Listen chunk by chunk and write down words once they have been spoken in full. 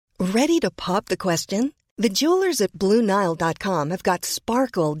Ready to pop the question? The jewelers at BlueNile.com have got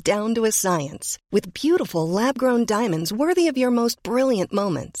sparkle down to a science with beautiful lab-grown diamonds worthy of your most brilliant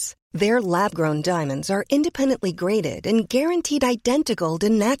moments. Their lab-grown diamonds are independently graded and guaranteed identical to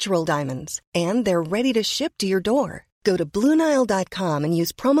natural diamonds, and they're ready to ship to your door. Go to BlueNile.com and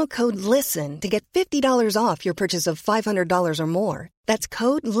use promo code LISTEN to get $50 off your purchase of $500 or more. That's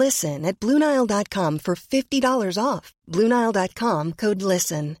code LISTEN at BlueNile.com for $50 off. BlueNile.com, code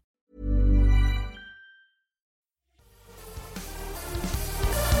LISTEN.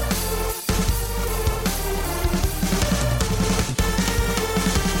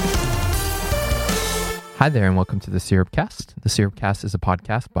 Hi there and welcome to the Syrupcast. The Syrupcast is a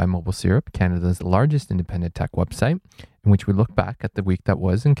podcast by Mobile Syrup, Canada's largest independent tech website, in which we look back at the week that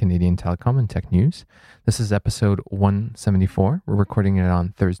was in Canadian telecom and tech news. This is episode 174. We're recording it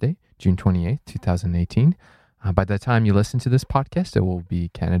on Thursday, June 28th, 2018. By the time you listen to this podcast, it will be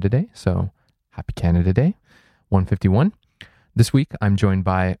Canada Day, so happy Canada Day, 151. This week, I'm joined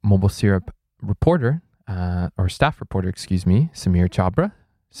by Mobile Syrup reporter, or staff reporter, Samir Chhabra.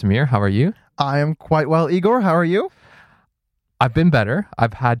 Samir, how are you? I am quite well, Igor. How are you? I've been better.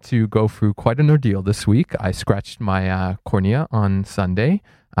 I've had to go through quite an ordeal this week. I scratched my cornea on Sunday.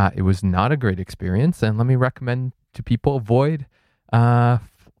 It was not a great experience. And let me recommend to people avoid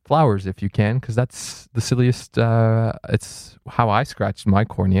flowers if you can, because that's the silliest. It's how I scratched my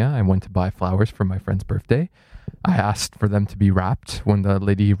cornea. I went to buy flowers for my friend's birthday. I asked for them to be wrapped when the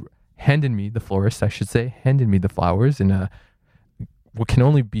lady handed me, the florist, I should say, handed me the flowers in a what can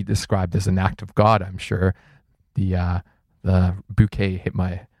only be described as an act of God, I'm sure. The bouquet hit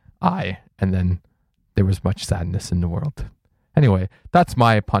my eye, and then there was much sadness in the world. Anyway, that's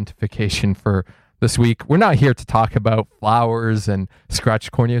my pontification for this week. We're not here to talk about flowers and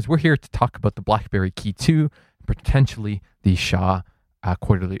scratched corneas. We're here to talk about the BlackBerry Key 2, potentially the Shaw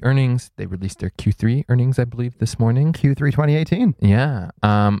quarterly earnings. They released their Q3 earnings, I believe, this morning. Q3 2018. Yeah.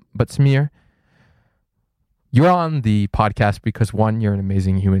 But Samir, you're on the podcast because one, you're an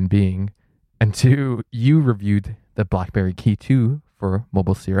amazing human being, and two, you reviewed the BlackBerry Key 2 for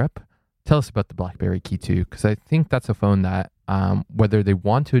Mobile Syrup. Tell us about the BlackBerry Key 2, because I think that's a phone that, whether they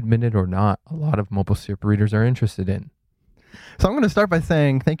want to admit it or not, a lot of Mobile Syrup readers are interested in. So I'm going to start by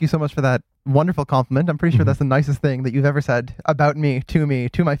saying thank you so much for that wonderful compliment. I'm pretty sure that's the nicest thing that you've ever said about me, to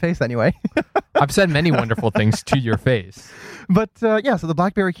my face anyway. I've said many wonderful things to your face. But so the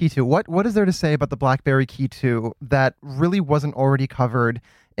BlackBerry Key 2, what is there to say about the BlackBerry Key 2 that really wasn't already covered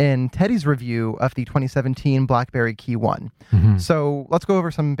in Teddy's review of the 2017 BlackBerry Key 1? Mm-hmm. So let's go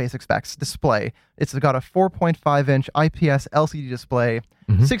over some basic specs. Display. It's got a 4.5-inch IPS LCD display,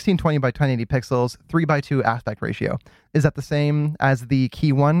 1620 by 1080 pixels, 3:2 aspect ratio. Is that the same as the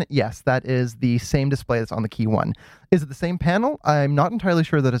Key 1? Yes, that is the same display that's on the Key 1. Is it the same panel? I'm not entirely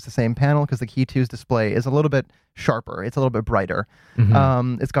sure that it's the same panel because the Key 2's display is a little bit sharper. It's a little bit brighter.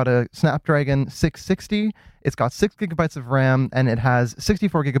 It's got a Snapdragon 660. It's got 6 gigabytes of RAM, and it has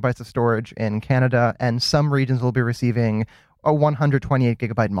 64 gigabytes of storage in Canada, and some regions will be receiving a 128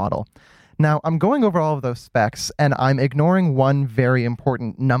 gigabyte model. Now, I'm going over all of those specs, and I'm ignoring one very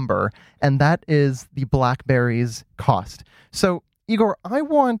important number, and that is the BlackBerry's cost. So, Igor, I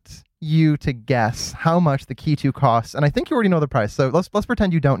want you to guess how much the Key 2 costs, and I think you already know the price, so let's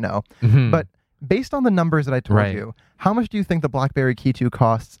pretend you don't know. But based on the numbers that I told you, how much do you think the BlackBerry Key 2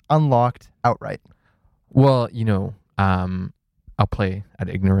 costs unlocked outright? Well, I'll play at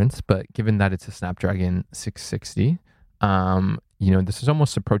ignorance, but given that it's a Snapdragon 660, this is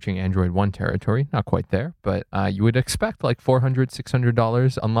almost approaching Android One territory. Not quite there, but you would expect like $400,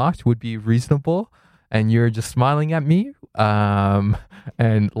 $600 unlocked would be reasonable. And you're just smiling at me and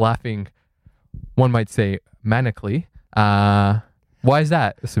laughing, one might say, manically. Why is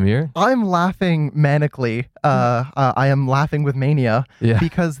that, Samir? I'm laughing manically. I am laughing with mania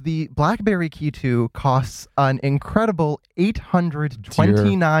because the BlackBerry Key 2 costs an incredible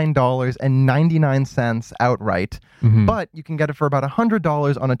 $829.99 outright, but you can get it for about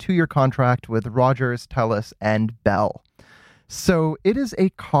 $100 on a 2-year contract with Rogers, TELUS, and Bell. So it is a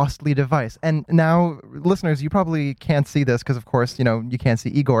costly device. And now, listeners, you probably can't see this because, of course, you can't see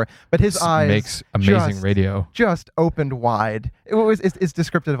Igor, but his eyes makes amazing radio. Just opened wide. It's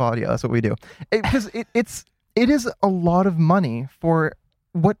descriptive audio. That's what we do. Because it is a lot of money for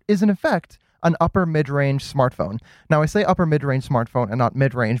what is, in effect, an upper mid-range smartphone. Now, I say upper mid-range smartphone and not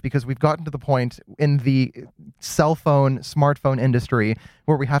mid-range because we've gotten to the point in the cell phone, smartphone industry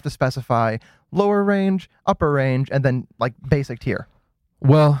where we have to specify lower range, upper range, and then like basic tier.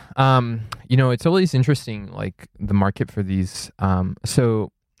 Well, it's always interesting, like the market for these.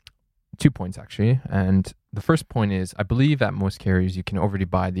 So 2 points actually. And the first point is, I believe at most carriers you can already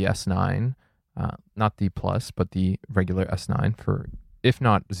buy the S9, not the Plus, but the regular S9 for, if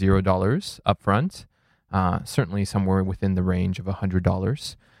not $0 upfront, certainly somewhere within the range of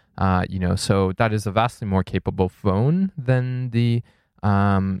 $100. So that is a vastly more capable phone than the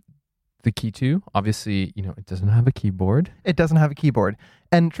Key 2. Obviously, it doesn't have a keyboard. It doesn't have a keyboard.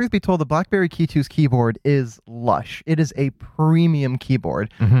 And truth be told, the BlackBerry Key 2's keyboard is lush. It is a premium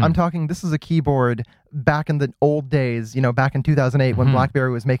keyboard. Mm-hmm. I'm talking, this is a keyboard back in the old days, back in 2008 when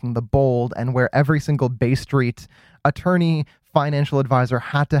BlackBerry was making the Bold, and where every single Bay Street attorney, financial advisor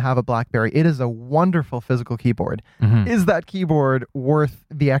had to have a BlackBerry. It is a wonderful physical keyboard. Mm-hmm. Is that keyboard worth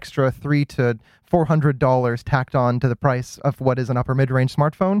the extra $300 to $400 tacked on to the price of what is an upper mid-range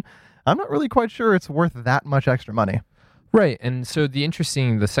smartphone? I'm not really quite sure it's worth that much extra money. Right. And so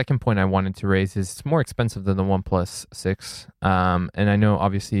the second point I wanted to raise is it's more expensive than the OnePlus 6. And I know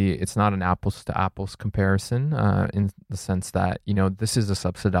obviously it's not an apples to apples comparison in the sense that, this is a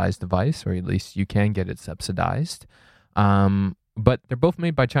subsidized device, or at least you can get it subsidized. But they're both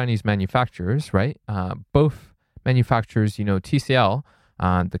made by Chinese manufacturers, right? Both manufacturers, TCL,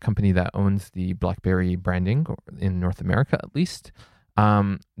 the company that owns the BlackBerry branding in North America, at least,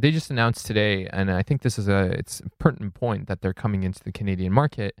 they just announced today, and I think it's a pertinent point, that they're coming into the Canadian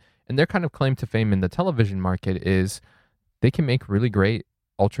market, and their kind of claim to fame in the television market is they can make really great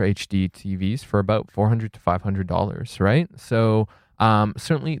Ultra HD TVs for about $400 to $500, right? So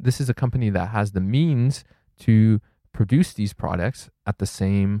certainly this is a company that has the means to produce these products at the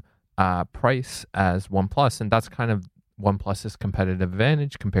same price as OnePlus, and that's kind of OnePlus's competitive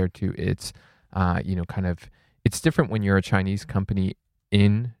advantage compared to its, it's different when you're a Chinese company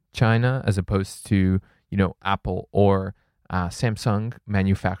in China as opposed to, Apple or Samsung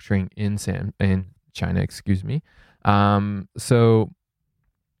manufacturing in China, excuse me. So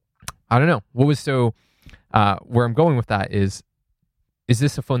I don't know. Where I'm going with that is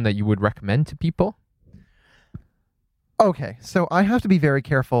this a phone that you would recommend to people? Okay, so I have to be very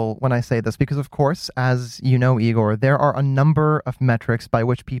careful when I say this because, of course, as you know, Igor, there are a number of metrics by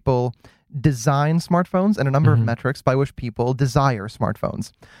which people design smartphones and a number of metrics by which people desire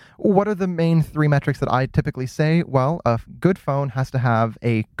smartphones. What are the main three metrics that I typically say? Well, a good phone has to have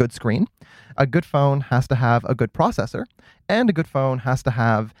a good screen, a good phone has to have a good processor, and a good phone has to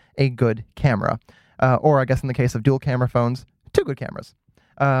have a good camera. Or I guess in the case of dual camera phones, 2 good cameras.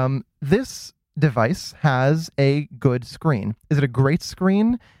 This device has a good screen. Is it a great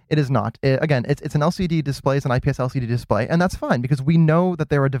screen? It is not. It's an LCD display, it's an IPS LCD display, and that's fine because we know that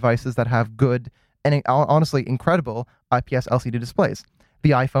there are devices that have good and honestly incredible IPS LCD displays. The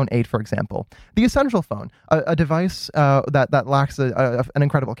iPhone 8, for example. The Essential phone, a device that lacks an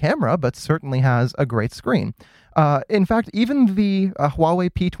incredible camera, but certainly has a great screen. In fact, even the Huawei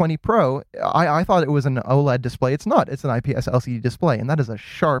P20 Pro, I thought it was an OLED display. It's not. It's an IPS LCD display, and that is a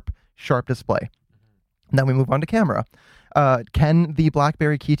sharp display. Now we move on to camera. Can the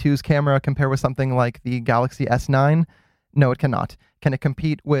BlackBerry Key 2's camera compare with something like the Galaxy S9? No, it cannot. Can it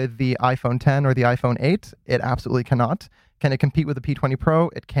compete with the iPhone 10 or the iPhone 8? It absolutely cannot. Can it compete with the P20 Pro?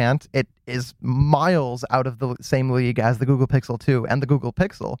 It can't. It is miles out of the same league as the Google Pixel 2 and the Google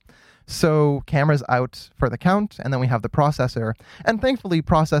Pixel. So camera's out for the count, and then we have the processor. And thankfully,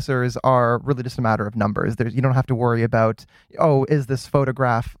 processors are really just a matter of numbers. You don't have to worry about, is this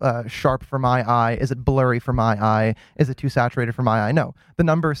photograph sharp for my eye? Is it blurry for my eye? Is it too saturated for my eye? No. The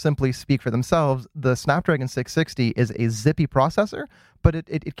numbers simply speak for themselves. The Snapdragon 660 is a zippy processor, but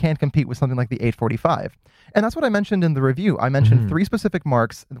it can't compete with something like the 845. And that's what I mentioned in the review. I mentioned 3 specific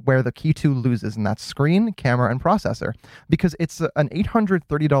marks where the Key 2 loses, and that's screen, camera, and processor. Because it's an $830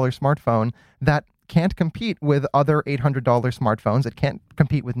 smartphone that can't compete with other $800 smartphones. It can't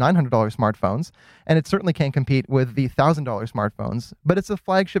compete with $900 smartphones. And it certainly can't compete with the $1,000 smartphones. But it's a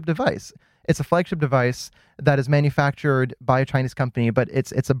flagship device. It's a flagship device that is manufactured by a Chinese company, but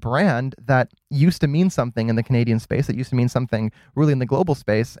it's a brand that used to mean something in the Canadian space. It used to mean something really in the global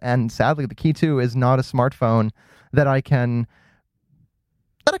space. And sadly, the Key 2 is not a smartphone that I can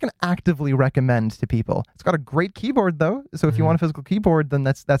actively recommend to people. It's got a great keyboard though. So if you want a physical keyboard, then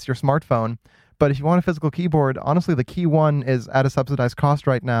that's your smartphone. But if you want a physical keyboard, honestly, the Key 1 is at a subsidized cost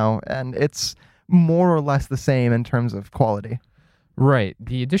right now, and it's more or less the same in terms of quality. Right.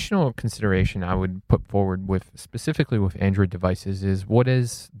 The additional consideration I would put forward specifically with Android devices is what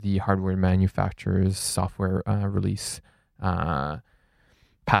is the hardware manufacturer's software release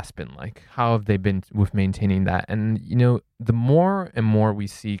past been like? How have they been with maintaining that? And, the more and more we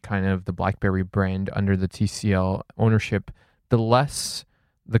see kind of the BlackBerry brand under the TCL ownership, the less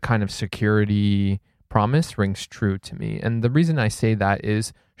the kind of security promise rings true to me. And the reason I say that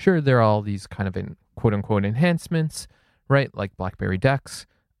is, sure, there are all these kind of quote unquote enhancements, right? Like BlackBerry Dex.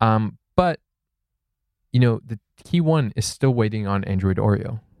 But the key one is still waiting on Android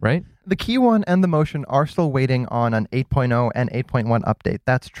Oreo, right? The key one and the Motion are still waiting on an 8.0 and 8.1 update.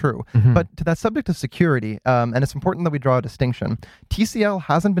 That's true. Mm-hmm. But to that subject of security, and it's important that we draw a distinction, TCL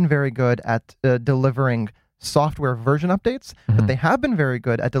hasn't been very good at delivering software version updates, but they have been very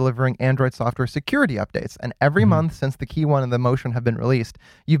good at delivering Android software security updates. And every month since the Key 1 and the Motion have been released,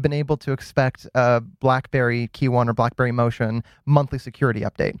 you've been able to expect a BlackBerry Key 1 or BlackBerry Motion monthly security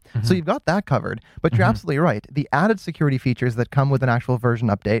update. So you've got that covered. But you're absolutely right. The added security features that come with an actual version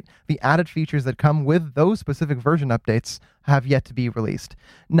update, the added features that come with those specific version updates have yet to be released.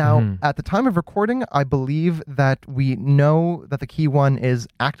 Now, at the time of recording, I believe that we know that the Key 1 is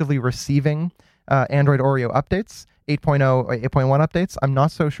actively receiving Android Oreo updates, 8.0 or 8.1 updates. I'm not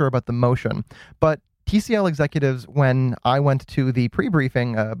so sure about the Motion, but TCL executives, when I went to the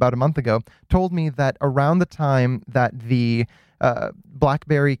pre-briefing about a month ago, told me that around the time that the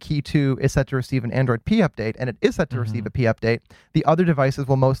BlackBerry Key 2 is set to receive an Android P update, and it is set to receive a P update, the other devices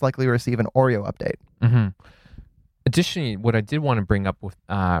will most likely receive an Oreo update. Additionally, what I did want to bring up with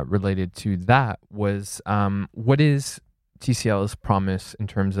related to that was what is TCL's promise in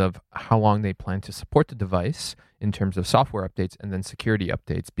terms of how long they plan to support the device in terms of software updates and then security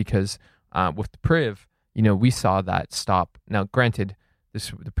updates, because with the Priv, we saw that stop. Now, granted,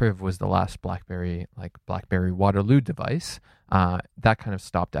 the Priv was the last BlackBerry Waterloo device. That kind of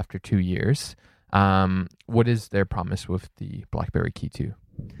stopped after 2 years. What is their promise with the BlackBerry Key 2?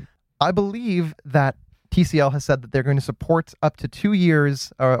 I believe that TCL has said that they're going to support up to 2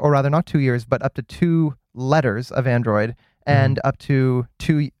 years, or rather not 2 years, but up to 2 letters of Android and up to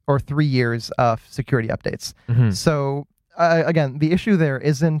 2 or 3 years of security updates. So again, the issue there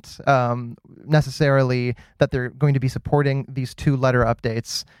isn't necessarily that they're going to be supporting these 2-letter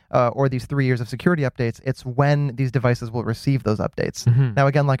updates or these 3 years of security updates. It's when these devices will receive those updates. Now,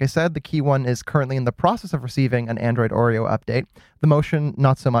 again, like I said, the Key 1 is currently in the process of receiving an Android Oreo update. The Motion,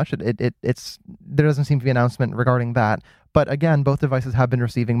 not so much. It's there doesn't seem to be an announcement regarding that. But again, both devices have been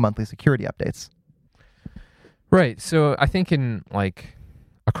receiving monthly security updates. Right. So I think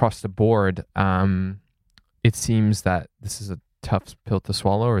across the board, it seems that this is a tough pill to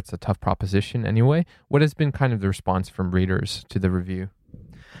swallow, or it's a tough proposition anyway. What has been kind of the response from readers to the review?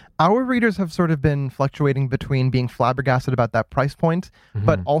 Our readers have sort of been fluctuating between being flabbergasted about that price point,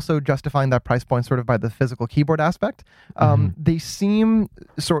 but also justifying that price point sort of by the physical keyboard aspect. They seem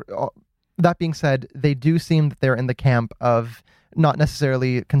that being said, they do seem that they're in the camp of not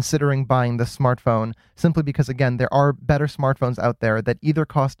necessarily considering buying the smartphone, simply because, again, there are better smartphones out there that either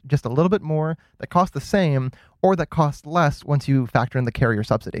cost just a little bit more, that cost the same, or that cost less once you factor in the carrier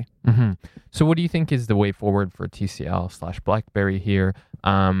subsidy. So what do you think is the way forward for TCL/BlackBerry here?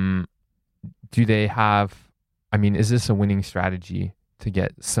 Do they have, is this a winning strategy to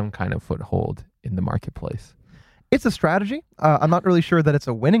get some kind of foothold in the marketplace? It's a strategy. I'm not really sure that it's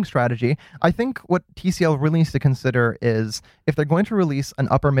a winning strategy. I think what TCL really needs to consider is if they're going to release an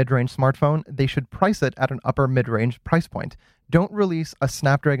upper mid-range smartphone, they should price it at an upper mid-range price point. Don't release a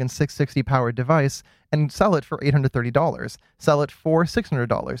Snapdragon 660 powered device and sell it for $830. Sell it for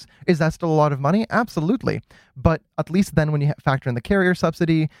 $600. Is that still a lot of money? Absolutely. But at least then when you factor in the carrier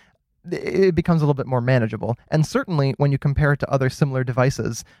subsidy, it becomes a little bit more manageable. And certainly when you compare it to other similar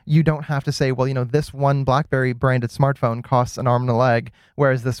devices, you don't have to say, well, this one BlackBerry branded smartphone costs an arm and a leg,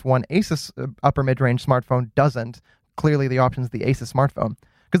 whereas this one Asus upper mid-range smartphone doesn't. Clearly the option is the Asus smartphone.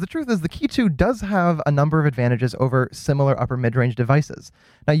 Because the truth is the Key 2 does have a number of advantages over similar upper mid-range devices.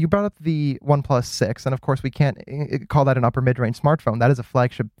 Now, you brought up the OnePlus 6, and of course we can't call that an upper mid-range smartphone. That is a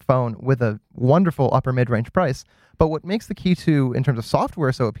flagship phone with a wonderful upper mid-range price. But what makes the Key 2 in terms of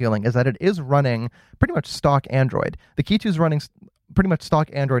software so appealing is that it is running pretty much stock Android. The Key 2 is running pretty much stock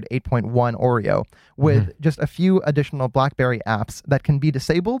Android 8.1 Oreo with just a few additional BlackBerry apps that can be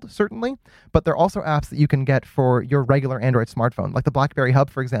disabled, certainly, but there are also apps that you can get for your regular Android smartphone, like the BlackBerry Hub,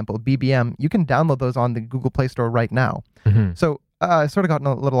 for example, BBM. You can download those on the Google Play Store right now. So I sort of gotten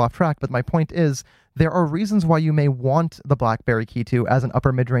a little off track, but my point is there are reasons why you may want the BlackBerry Key 2 as an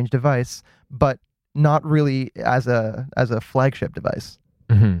upper mid-range device, but not really as a flagship device.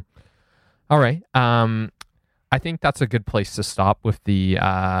 All right. I think that's a good place to stop with the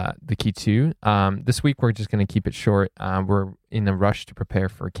Key 2. This week, we're just going to keep it short. We're in a rush to prepare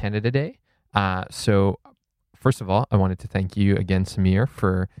for Canada Day. So first of all, I wanted to thank you again, Samir,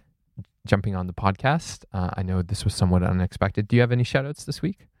 for jumping on the podcast. I know this was somewhat unexpected. Do you have any shout outs this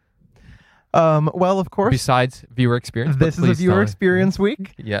week? Well, of course, besides viewer experience. this is a viewer experience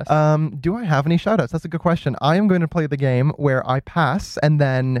week. Yes. Do I have any shoutouts? That's a good question. I am going to play the game where I pass and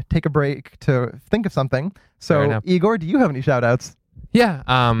then take a break to think of something. So, Igor, do you have any shoutouts? Yeah.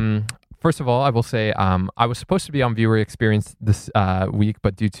 First of all, I will say I was supposed to be on viewer experience this week,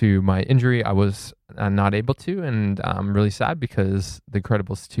 but due to my injury, I was not able to, and I'm really sad because The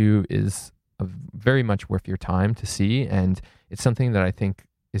Incredibles 2 is very much worth your time to see, and it's something that I think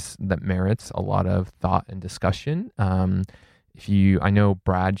that merits a lot of thought and discussion. I know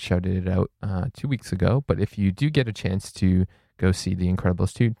Brad shouted it out 2 weeks ago, but if you do get a chance to go see The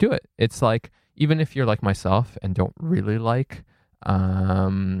Incredibles 2, do it. It's like, even if you're like myself and don't really like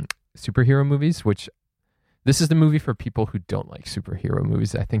superhero movies, which this is the movie for people who don't like superhero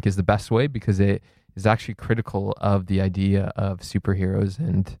movies, I think is the best way, because it is actually critical of the idea of superheroes,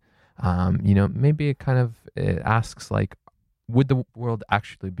 and maybe it asks, like, would the world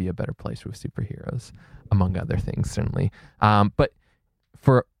actually be a better place with superheroes, among other things, certainly. But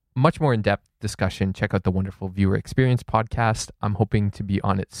for much more in-depth discussion, check out the wonderful Viewer Experience podcast. I'm hoping to be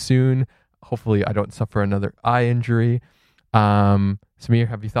on it soon. Hopefully I don't suffer another eye injury. Samir,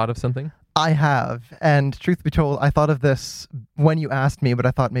 have you thought of something? I have. And truth be told, I thought of this when you asked me, but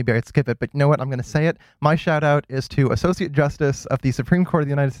I thought maybe I'd skip it. But you know what? I'm going to say it. My shout out is to Associate Justice of the Supreme Court of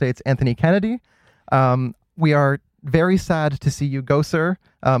the United States, Anthony Kennedy. We are very sad to see you go, sir.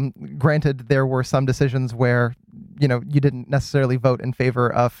 Granted, there were some decisions where, you didn't necessarily vote in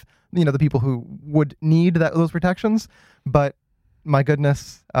favor of, the people who would need those protections. But my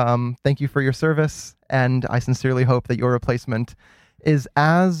goodness, thank you for your service. And I sincerely hope that your replacement is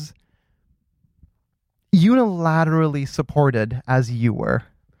as unilaterally supported as you were.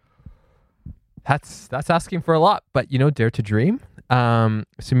 That's asking for a lot, but dare to dream.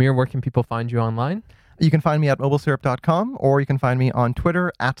 Samir, where can people find you online? You can find me at mobilesyrup.com, or you can find me on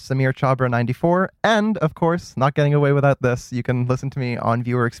Twitter at SamirChabra94. And, of course, not getting away without this, you can listen to me on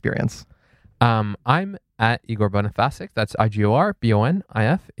Viewer Experience. I'm at Igor Bonifacic. That's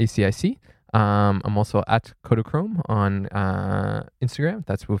IGOR-BONIFACIC. I'm also at Kodachrome on Instagram.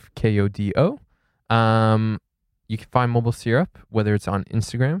 That's with KODO. You can find Mobile Syrup, whether it's on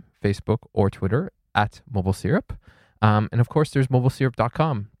Instagram, Facebook, or Twitter, at Mobile Syrup. And of course, there's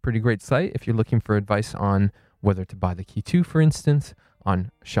mobilesyrup.com. Pretty great site if you're looking for advice on whether to buy the Key 2, for instance,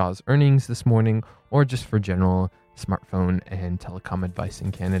 on Shaw's earnings this morning, or just for general smartphone and telecom advice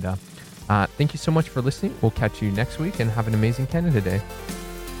in Canada. Thank you so much for listening. We'll catch you next week, and have an amazing Canada Day.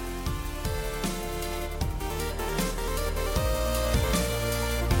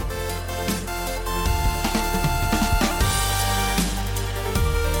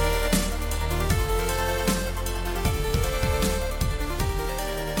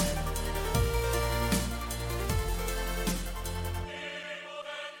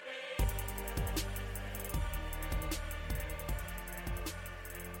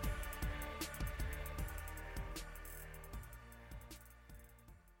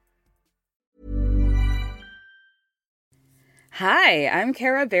 Hi, I'm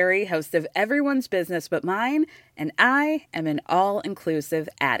Kara Berry, host of Everyone's Business But Mine, and I am an all-inclusive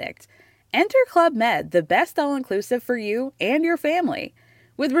addict. Enter Club Med, the best all-inclusive for you and your family.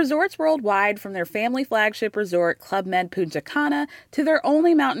 With resorts worldwide, from their family flagship resort, Club Med Punta Cana, to their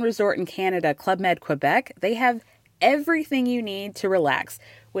only mountain resort in Canada, Club Med Quebec, they have everything you need to relax.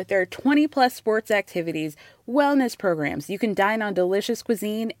 With their 20-plus sports activities, wellness programs, you can dine on delicious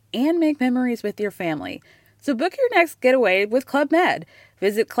cuisine and make memories with your family. So book your next getaway with Club Med.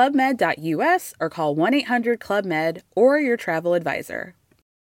 Visit clubmed.us or call 1-800-CLUB-MED or your travel advisor.